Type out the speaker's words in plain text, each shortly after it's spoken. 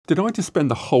Did I just spend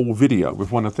the whole video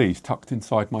with one of these tucked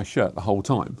inside my shirt the whole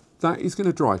time? That is going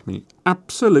to drive me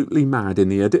absolutely mad in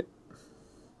the edit.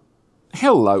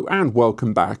 Hello and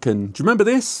welcome back, and do you remember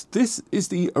this? This is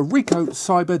the Orico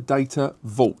Cyberdata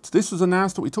Vault. This was a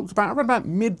NAS that we talked about around about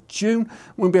mid-June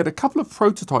when we had a couple of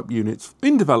prototype units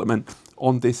in development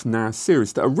on this NAS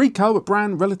series. The Orico, a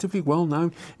brand relatively well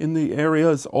known in the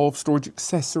areas of storage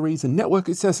accessories and network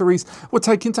accessories, were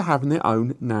taken to having their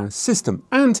own NAS system.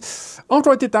 And after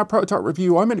I did that prototype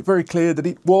review, I made it very clear that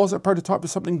it was a prototype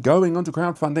of something going onto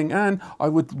crowdfunding, and I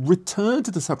would return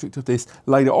to the subject of this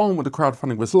later on when the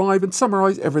crowdfunding was live and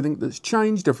summarize everything that's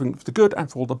changed, everything for the good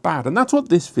and for the bad. And that's what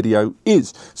this video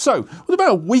is. So with about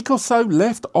a week or so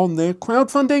left on their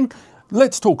crowdfunding,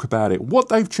 let's talk about it, what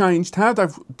they've changed, how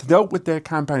they've dealt with their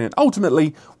campaign, and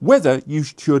ultimately whether you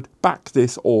should back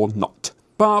this or not.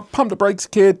 But pump the brakes,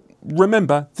 kid.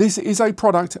 Remember, this is a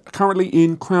product currently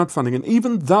in crowdfunding, and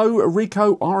even though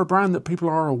Orico are a brand that people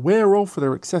are aware of for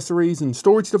their accessories and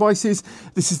storage devices,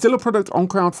 this is still a product on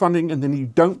crowdfunding, and then you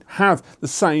don't have the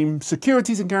same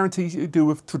securities and guarantees you do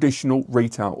with traditional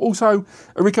retail. Also,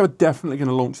 Orico are definitely going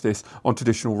to launch this on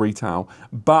traditional retail,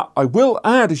 but I will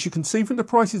add, as you can see from the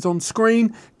prices on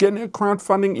screen, getting it at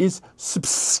crowdfunding is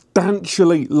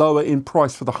substantially lower in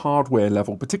price for the hardware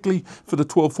level, particularly for the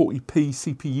 1240p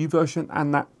CPU version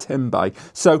and that 10 bay.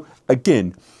 So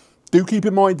again, do keep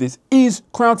in mind this is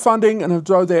crowdfunding, and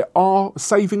although there are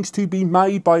savings to be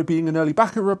made by being an early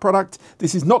backer of a product,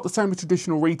 this is not the same as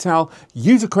traditional retail.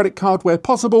 Use a credit card where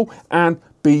possible and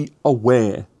be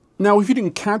aware. Now, if you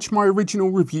didn't catch my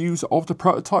original reviews of the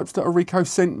prototypes that Orico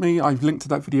sent me, I've linked to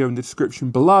that video in the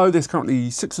description below. There's currently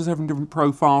 6 or 7 different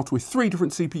profiles with 3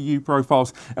 different CPU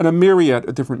profiles and a myriad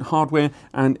of different hardware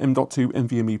and M.2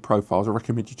 NVMe profiles. I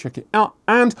recommend you check it out.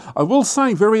 And I will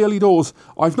say, very early doors,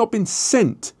 I've not been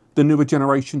sent the newer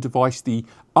generation device, the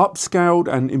upscaled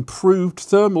and improved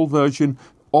thermal version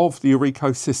of the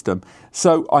Orico system.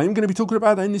 So I am going to be talking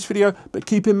about that in this video, but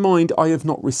keep in mind I have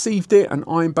not received it, and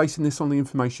I am basing this on the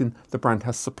information the brand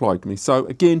has supplied me. So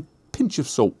again, pinch of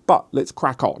salt, but let's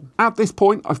crack on. At this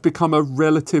point, I've become a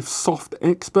relative soft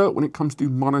expert when it comes to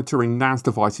monitoring NAS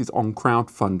devices on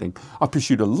crowdfunding. I've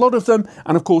pursued a lot of them,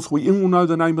 and of course we all know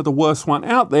the name of the worst one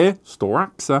out there,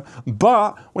 Storaxa,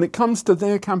 but when it comes to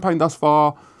their campaign thus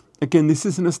far, again, this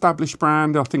is an established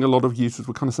brand. I think a lot of users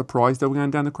were kind of surprised they were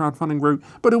going down the crowdfunding route,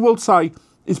 but I will say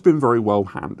it's been very well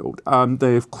handled.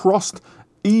 They've crossed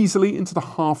easily into the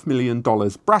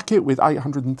 $500,000 bracket with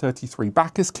 833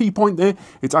 backers. Key point there,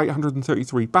 it's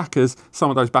 833 backers.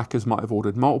 Some of those backers might have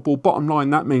ordered multiple. Bottom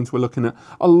line, that means we're looking at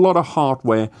a lot of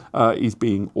hardware is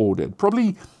being ordered.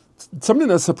 Probably something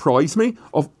that surprised me,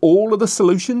 of all of the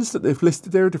solutions that they've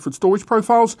listed there, different storage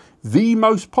profiles, the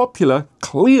most popular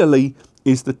clearly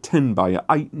is the 10 bay at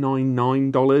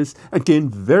 $899. Again,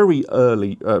 very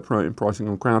early promoting pricing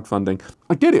on crowdfunding.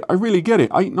 I get it, I really get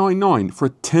it. $899 for a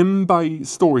 10 bay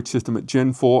storage system at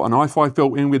Gen 4, an i5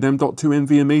 built in with M.2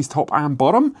 NVMe's top and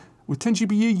bottom, with 10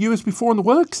 GBU USB 4 in the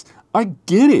works. I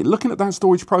get it. Looking at that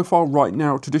storage profile right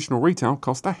now, traditional retail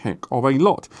costs a heck of a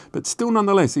lot. But still,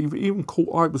 nonetheless, I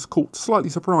was caught slightly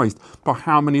surprised by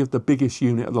how many of the biggest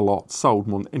unit of the lot sold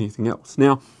more than anything else.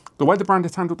 Now, the way the brand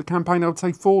has handled the campaign, I would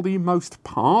say for the most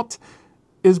part,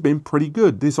 has been pretty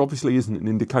good. This obviously isn't an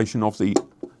indication of the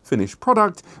finished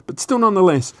product, but still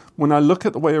nonetheless, when I look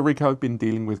at the way Orico have been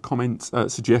dealing with comments,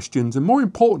 suggestions, and more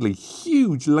importantly,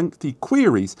 huge lengthy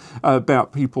queries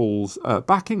about people's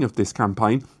backing of this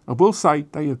campaign, I will say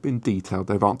they have been detailed.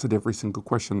 They've answered every single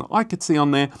question that I could see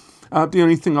on there. The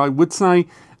only thing I would say,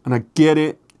 and I get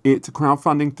it, it's a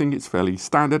crowdfunding thing, it's fairly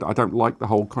standard. I don't like the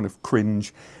whole kind of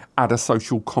cringe add a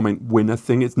social comment winner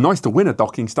thing. It's nice to win a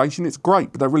docking station, it's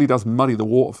great, but that really does muddy the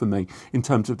water for me in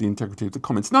terms of the integrity of the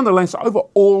comments. Nonetheless,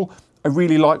 overall, I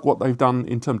really like what they've done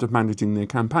in terms of managing their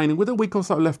campaign, and with a week or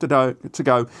so left to go,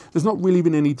 there's not really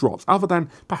been any drops, other than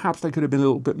perhaps they could have been a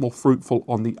little bit more fruitful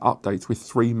on the updates, with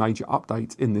 3 major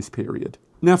updates in this period.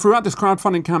 Now, throughout this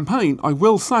crowdfunding campaign, I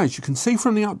will say, as you can see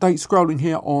from the update scrolling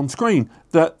here on screen,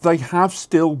 that they have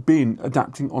still been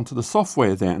adapting onto the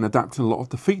software there and adapting a lot of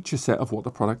the feature set of what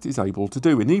the product is able to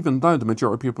do. And even though the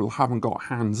majority of people haven't got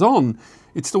hands-on,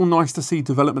 it's still nice to see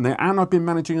development there. And I've been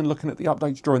managing and looking at the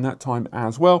updates during that time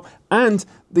as well. And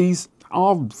these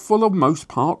are for the most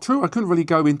part true. I couldn't really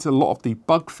go into a lot of the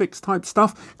bug fix type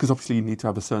stuff because obviously you need to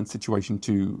have a certain situation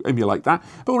to emulate that.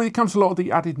 But when it comes to a lot of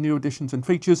the added new additions and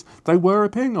features, they were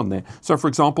appearing on there. So for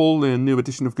example, the new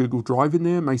addition of Google Drive in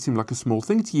there may seem like a small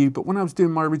thing to you, but when I was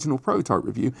doing my original prototype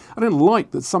review, I didn't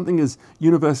like that something as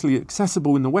universally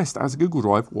accessible in the West as Google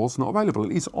Drive was not available.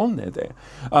 It is on there.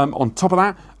 On top of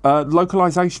that,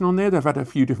 localization on there. They've had a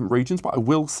few different regions, but I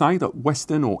will say that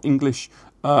Western or English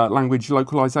language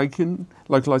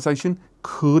localization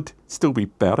could still be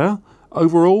better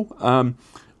overall.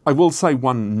 I will say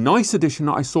one nice addition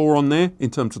that I saw on there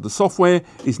in terms of the software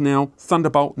is now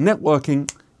Thunderbolt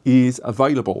networking is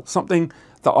available. Something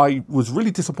that I was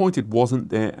really disappointed wasn't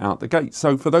there out the gate.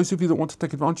 So for those of you that want to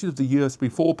take advantage of the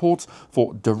USB 4 ports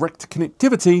for direct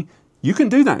connectivity, you can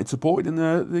do that. It's supported in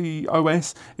the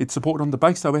OS. It's supported on the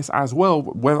base OS as well.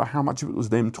 Whether how much of it was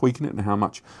them tweaking it and how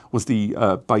much was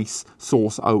the base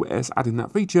source OS adding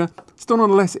that feature, still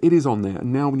nonetheless, it is on there.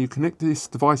 And now when you connect to this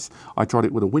device, I tried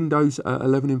it with a Windows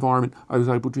 11 environment, I was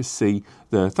able to see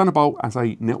the Thunderbolt as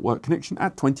a network connection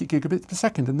at 20 gigabits per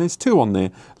second. And there's 2 on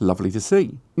there. Lovely to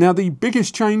see. Now, the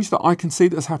biggest change that I can see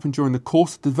that's happened during the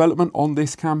course of development on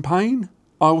this campaign,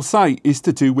 I will say, is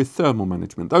to do with thermal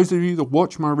management. Those of you that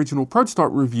watch my original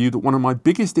prototype review, that one of my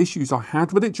biggest issues I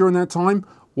had with it during that time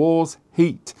was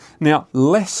heat. Now,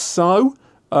 less so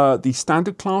the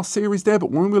standard class series there,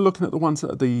 but when we're looking at the ones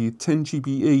that are the 10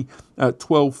 GBE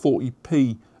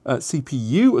 1240p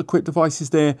CPU equipped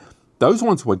devices there, those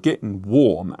ones were getting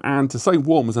warm, and to say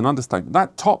warm was an understatement.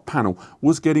 That top panel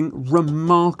was getting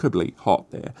remarkably hot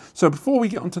there. So before we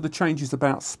get onto the changes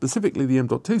about specifically the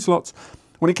M.2 slots,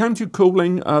 when it came to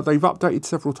cooling, they've updated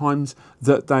several times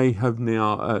that they have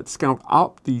now scaled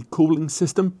up the cooling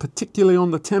system, particularly on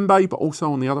the 10 bay, but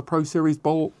also on the other Pro Series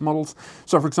models.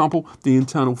 So for example, the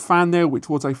internal fan there, which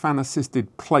was a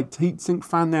fan-assisted plate heatsink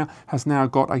fan there, has now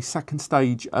got a second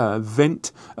stage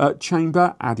vent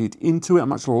chamber added into it, a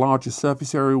much larger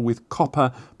surface area with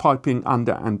copper piping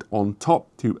under and on top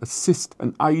to assist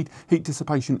and aid heat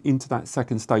dissipation into that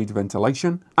second stage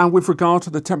ventilation. And with regard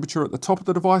to the temperature at the top of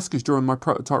the device, because during my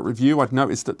prototype review, I'd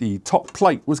noticed that the top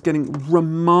plate was getting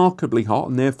remarkably hot,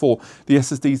 and therefore the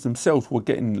SSDs themselves were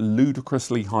getting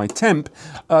ludicrously high temp.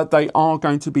 They are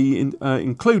going to be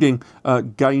including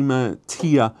gamer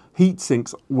tier heat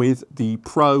sinks with the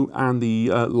Pro and the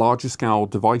larger scale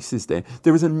devices there.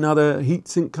 There is another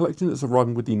heatsink collection that's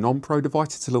arriving with the non-Pro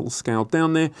device. It's a little scaled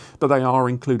down there, but they are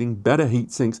including better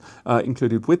heatsinks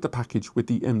included with the package with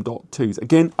the M.2s.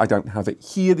 Again, I don't have it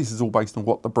here. This is all based on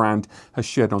what the brand has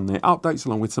shared on their updates,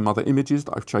 along with some other images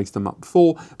that I've chased them up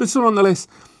before. But still nonetheless,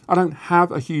 I don't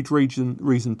have a huge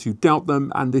reason to doubt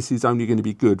them, and this is only going to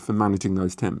be good for managing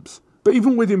those temps. But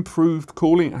even with improved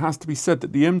cooling, it has to be said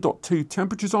that the M.2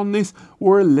 temperatures on this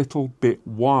were a little bit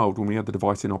wild when we had the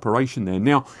device in operation there.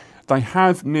 Now, they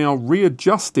have now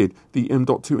readjusted the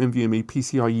M.2 NVMe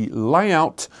PCIe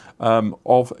layout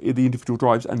of the individual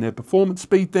drives and their performance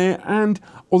speed there. And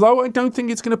although I don't think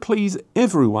it's going to please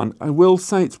everyone, I will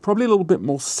say it's probably a little bit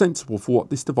more sensible for what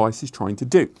this device is trying to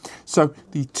do. So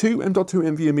the 2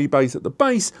 M.2 NVMe bays at the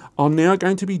base are now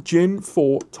going to be Gen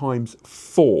 4 times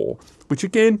 4, which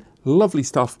again, lovely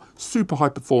stuff, super high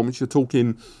performance. You're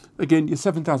talking, again, your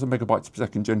 7,000 megabytes per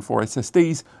second Gen 4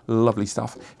 SSDs, lovely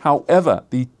stuff. However,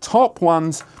 the top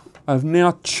ones have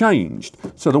now changed.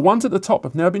 So the ones at the top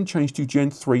have now been changed to Gen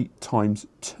 3 times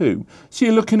 2. So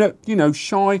you're looking at, you know,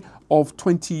 shy of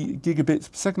 20 gigabits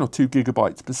per second or 2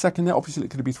 gigabytes per second. There, obviously, it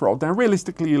could be throttled down.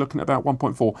 Realistically, you're looking at about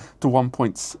 1.4 to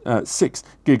 1.6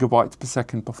 gigabytes per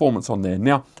second performance on there.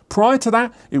 Now, prior to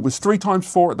that, it was 3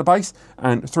 times 4 at the base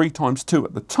and 3 times 2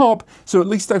 at the top. So at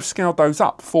least they've scaled those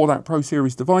up for that Pro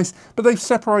Series device, but they've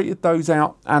separated those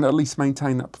out and at least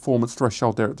maintained that performance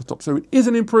threshold there at the top. So it is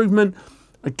an improvement.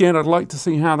 Again, I'd like to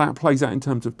see how that plays out in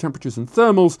terms of temperatures and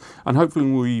thermals, and hopefully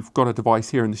when we've got a device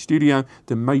here in the studio,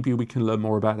 then maybe we can learn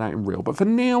more about that in real. But for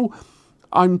now,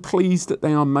 I'm pleased that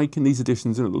they are making these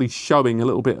additions and at least showing a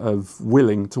little bit of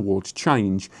willing towards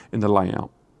change in the layout.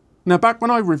 Now, back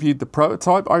when I reviewed the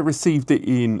prototype, I received it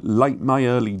in late May,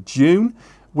 early June.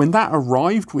 When that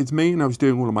arrived with me and I was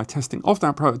doing all of my testing of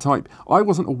that prototype, I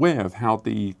wasn't aware of how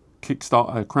the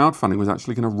Kickstarter crowdfunding was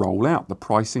actually going to roll out, the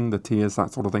pricing, the tiers,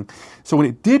 that sort of thing. So when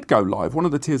it did go live, one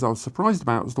of the tiers I was surprised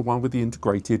about was the one with the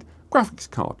integrated graphics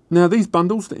card. Now, these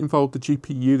bundles that involve the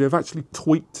GPU, they've actually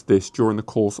tweaked this during the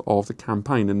course of the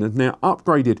campaign and have now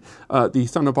upgraded the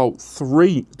Thunderbolt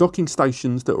 3 docking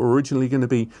stations that were originally going to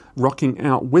be rocking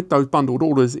out with those bundled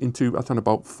orders into a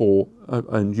Thunderbolt 4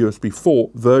 and USB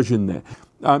 4 version there.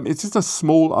 It's just a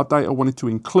small update I wanted to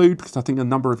include because I think a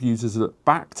number of users that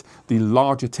backed the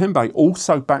larger 10 bay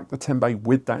also backed the 10 bay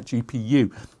with that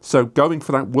GPU. So going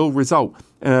for that will result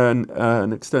in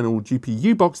an external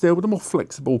GPU box there with a more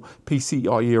flexible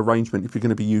PCIe arrangement if you're going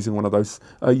to be using one of those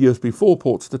USB 4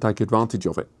 ports to take advantage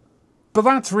of it. But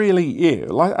that's really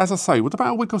it. Like, as I say, with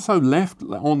about a week or so left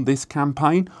on this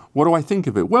campaign, what do I think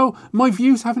of it? Well, my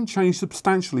views haven't changed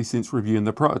substantially since reviewing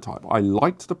the prototype. I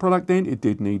liked the product then, it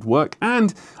did need work,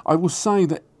 and I will say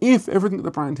that if everything that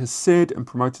the brand has said and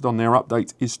promoted on their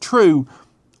updates is true,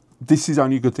 this is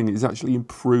only a good thing. It's actually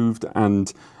improved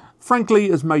and frankly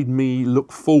has made me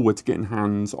look forward to getting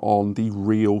hands on the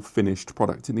real finished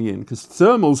product in the end, because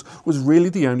thermals was really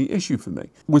the only issue for me.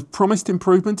 With promised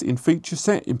improvement in feature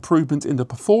set, improvement in the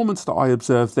performance that I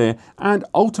observed there, and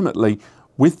ultimately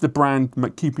with the brand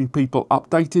keeping people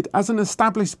updated as an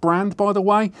established brand, by the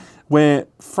way, where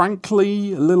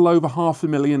frankly a little over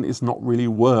 $500,000 is not really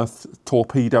worth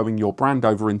torpedoing your brand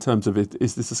over in terms of it.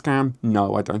 Is this a scam?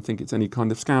 No, I don't think it's any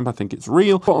kind of scam. I think it's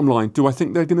real. Bottom line, do I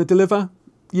think they're going to deliver?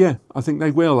 Yeah, I think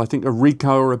they will. I think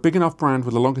Orico are a big enough brand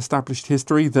with a long established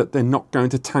history that they're not going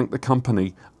to tank the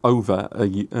company over a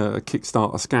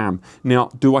Kickstarter scam. Now,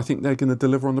 do I think they're going to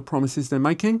deliver on the promises they're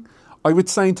making? I would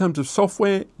say in terms of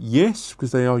software, yes,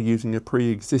 because they are using a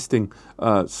pre-existing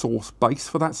source base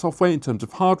for that software. In terms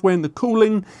of hardware and the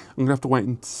cooling, I'm going to have to wait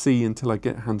and see until I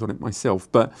get hands on it myself.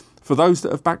 But for those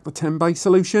that have backed the 10 bay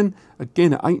solution,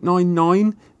 again at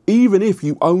 $899, even if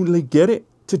you only get it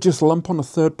to just lump on a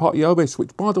third-party OS,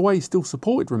 which, by the way, is still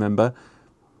supported, remember,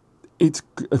 it's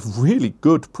a really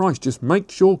good price. Just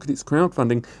make sure, because it's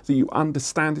crowdfunding, that you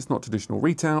understand it's not traditional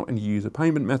retail and you use a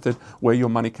payment method where your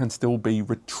money can still be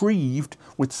retrieved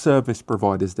with service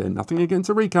providers there. Nothing against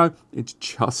Orico, it's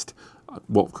just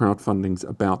what crowdfunding's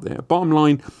about there. Bottom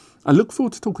line, I look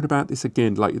forward to talking about this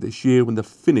again later this year when the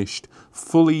finished,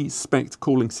 fully spec'd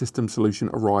cooling system solution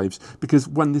arrives, because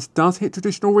when this does hit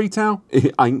traditional retail,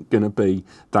 it ain't going to be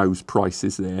those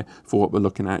prices there for what we're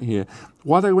looking at here.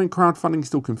 Why they went crowdfunding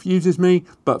still confuses me,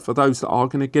 but for those that are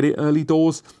going to get it early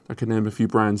doors, I can name a few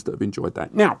brands that have enjoyed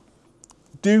that. Now,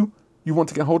 do you want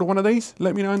to get hold of one of these?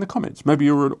 Let me know in the comments. Maybe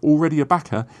you're already a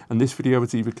backer and this video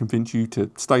has either convinced you to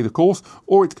stay the course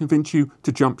or it's convinced you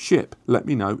to jump ship. Let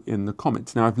me know in the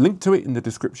comments. Now, I've linked to it in the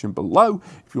description below.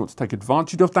 If you want to take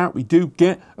advantage of that, we do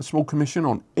get a small commission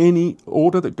on any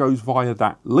order that goes via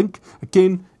that link.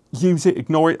 Again, use it,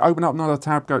 ignore it, open up another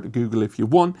tab, go to Google if you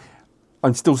want.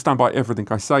 I still stand by everything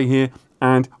I say here,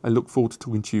 and I look forward to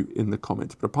talking to you in the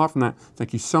comments. But apart from that,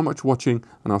 thank you so much for watching,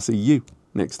 and I'll see you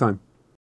next time.